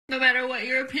No matter what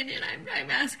your opinion,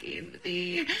 I'm asking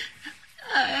the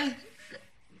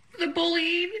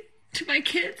bullying to my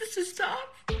kids to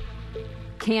stop.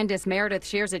 Candace Meredith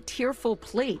shares a tearful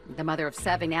plea. The mother of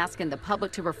 7 asking the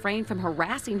public to refrain from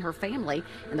harassing her family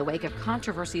in the wake of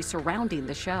controversy surrounding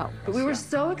the show. We were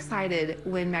so excited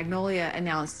when Magnolia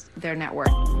announced their network.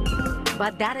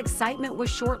 But that excitement was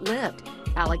short-lived.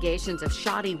 Allegations of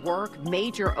shoddy work,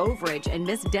 major overage, and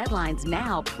missed deadlines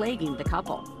now plaguing the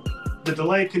couple. The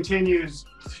delay continues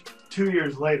 2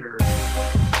 years later.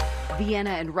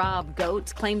 Vienna and Rob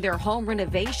Goetz claim their home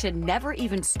renovation never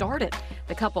even started.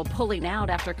 The couple pulling out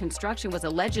after construction was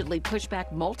allegedly pushed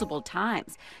back multiple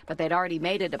times. But they'd already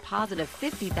made a deposit of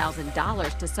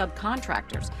 $50,000 to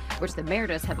subcontractors, which the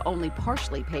Merediths have only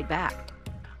partially paid back.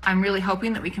 I'm really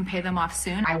hoping that we can pay them off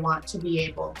soon. I want to be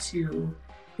able to,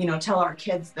 tell our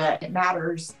kids that it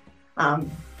matters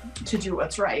to do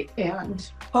what's right. And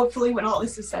hopefully when all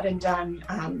this is said and done,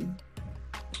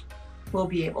 we'll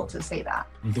be able to say that.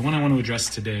 The one I want to address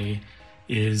today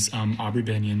is Aubrey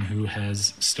Benyon, who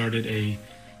has started a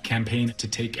campaign to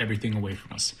take everything away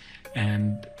from us.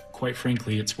 And quite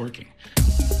frankly, it's working.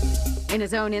 In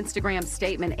his own Instagram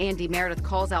statement, Andy Meredith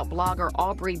calls out blogger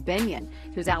Aubrey Benyon,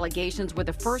 whose allegations were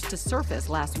the first to surface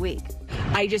last week.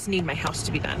 I just need my house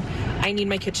to be done. I need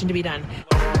my kitchen to be done.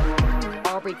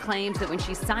 Aubrey claims that when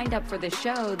she signed up for the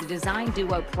show, the design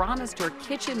duo promised her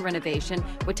kitchen renovation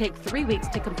would take 3 weeks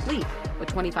to complete, with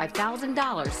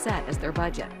 $25,000 set as their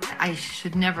budget. I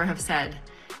should never have said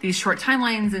these short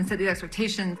timelines and set these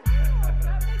expectations.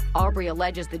 Aubrey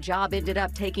alleges the job ended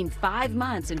up taking 5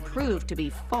 months and proved to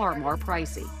be far more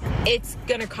pricey. It's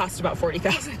gonna cost about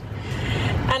 $40,000.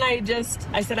 And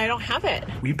I said, I don't have it.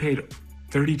 We paid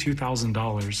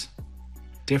 $32,000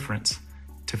 difference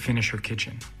to finish her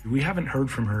kitchen. We haven't heard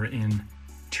from her in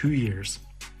 2 years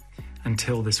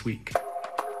until this week.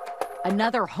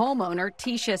 Another homeowner,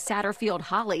 Tisha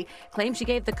Satterfield-Holly, claims she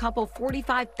gave the couple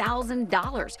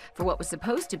 $45,000 for what was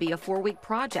supposed to be a 4-week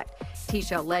project.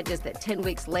 Tisha alleges that 10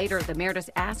 weeks later, the Merediths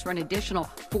asked for an additional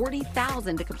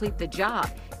 $40,000 to complete the job.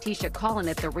 Tisha calling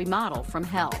it the remodel from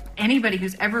hell. Anybody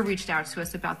who's ever reached out to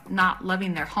us about not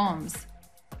loving their homes,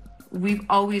 we've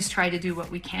always tried to do what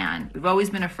we can. We've always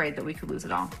been afraid that we could lose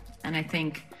it all. And I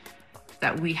think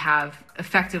that we have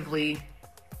effectively,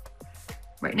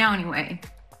 right now anyway,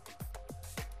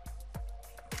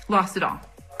 lost it all.